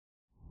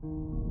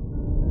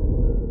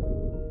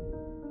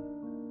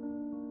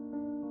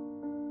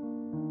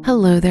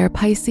Hello there,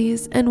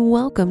 Pisces, and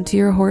welcome to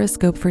your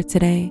horoscope for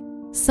today,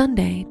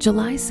 Sunday,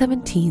 July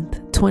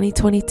 17th,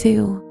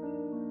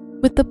 2022.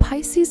 With the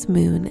Pisces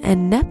moon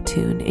and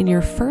Neptune in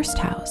your first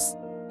house,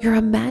 your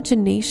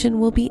imagination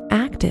will be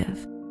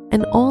active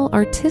and all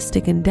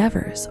artistic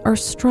endeavors are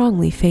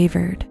strongly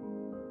favored.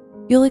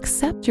 You'll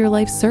accept your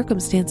life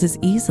circumstances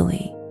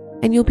easily,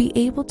 and you'll be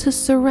able to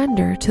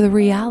surrender to the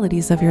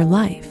realities of your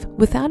life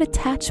without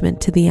attachment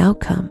to the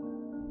outcome.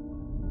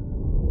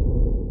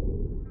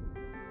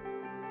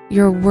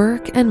 Your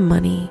work and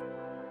money.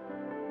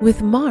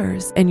 With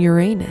Mars and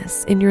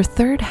Uranus in your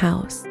third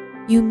house,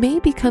 you may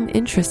become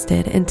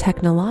interested in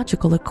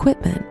technological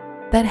equipment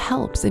that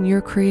helps in your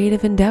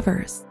creative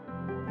endeavors.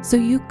 So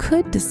you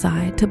could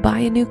decide to buy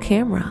a new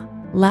camera,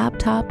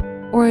 laptop,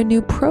 or a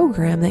new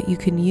program that you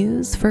can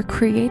use for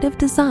creative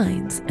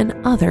designs and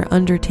other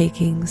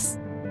undertakings.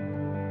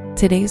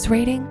 Today's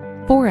rating,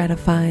 4 out of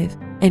 5,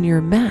 and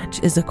your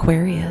match is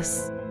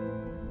Aquarius.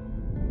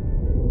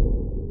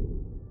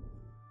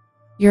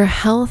 Your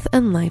health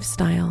and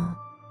lifestyle.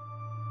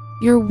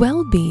 Your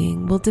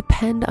well-being will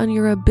depend on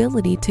your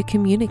ability to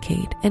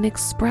communicate and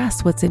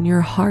express what's in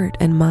your heart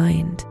and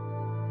mind.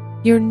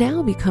 You're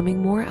now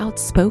becoming more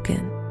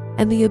outspoken,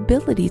 and the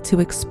ability to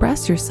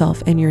express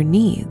yourself and your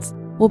needs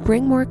will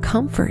bring more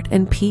comfort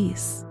and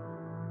peace.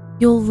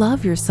 You'll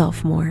love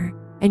yourself more,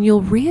 and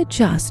you'll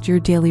readjust your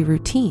daily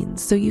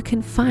routines so you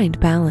can find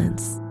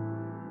balance.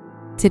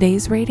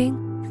 Today's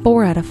rating,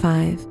 4 out of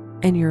 5,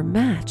 and your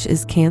match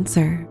is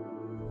Cancer.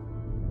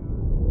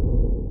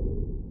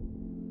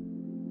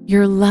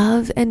 Your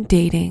love and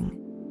dating.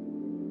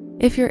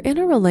 If you're in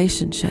a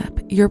relationship,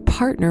 your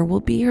partner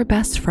will be your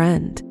best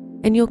friend,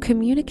 and you'll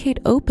communicate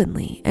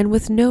openly and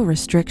with no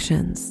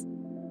restrictions.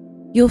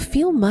 You'll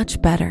feel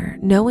much better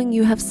knowing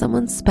you have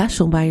someone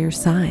special by your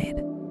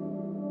side.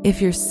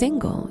 If you're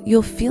single,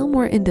 you'll feel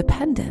more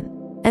independent,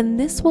 and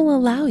this will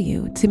allow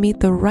you to meet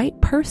the right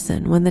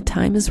person when the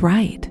time is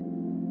right.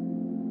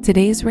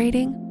 Today's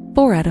rating,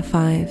 4 out of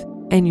 5,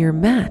 and your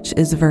match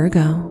is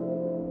Virgo.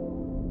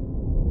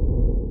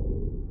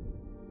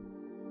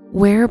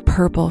 Wear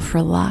purple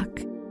for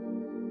luck.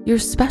 Your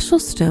special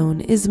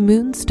stone is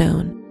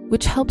Moonstone,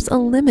 which helps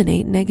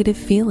eliminate negative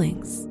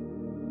feelings.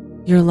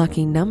 Your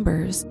lucky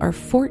numbers are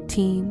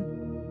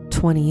 14,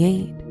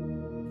 28,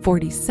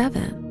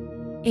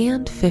 47,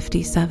 and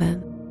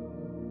 57.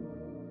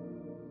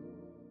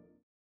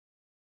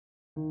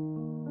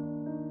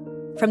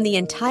 From the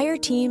entire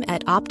team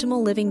at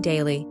Optimal Living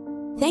Daily,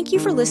 thank you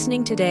for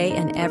listening today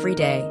and every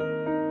day.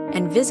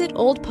 And visit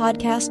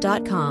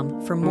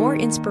oldpodcast.com for more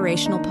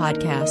inspirational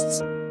podcasts.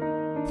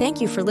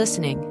 Thank you for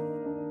listening.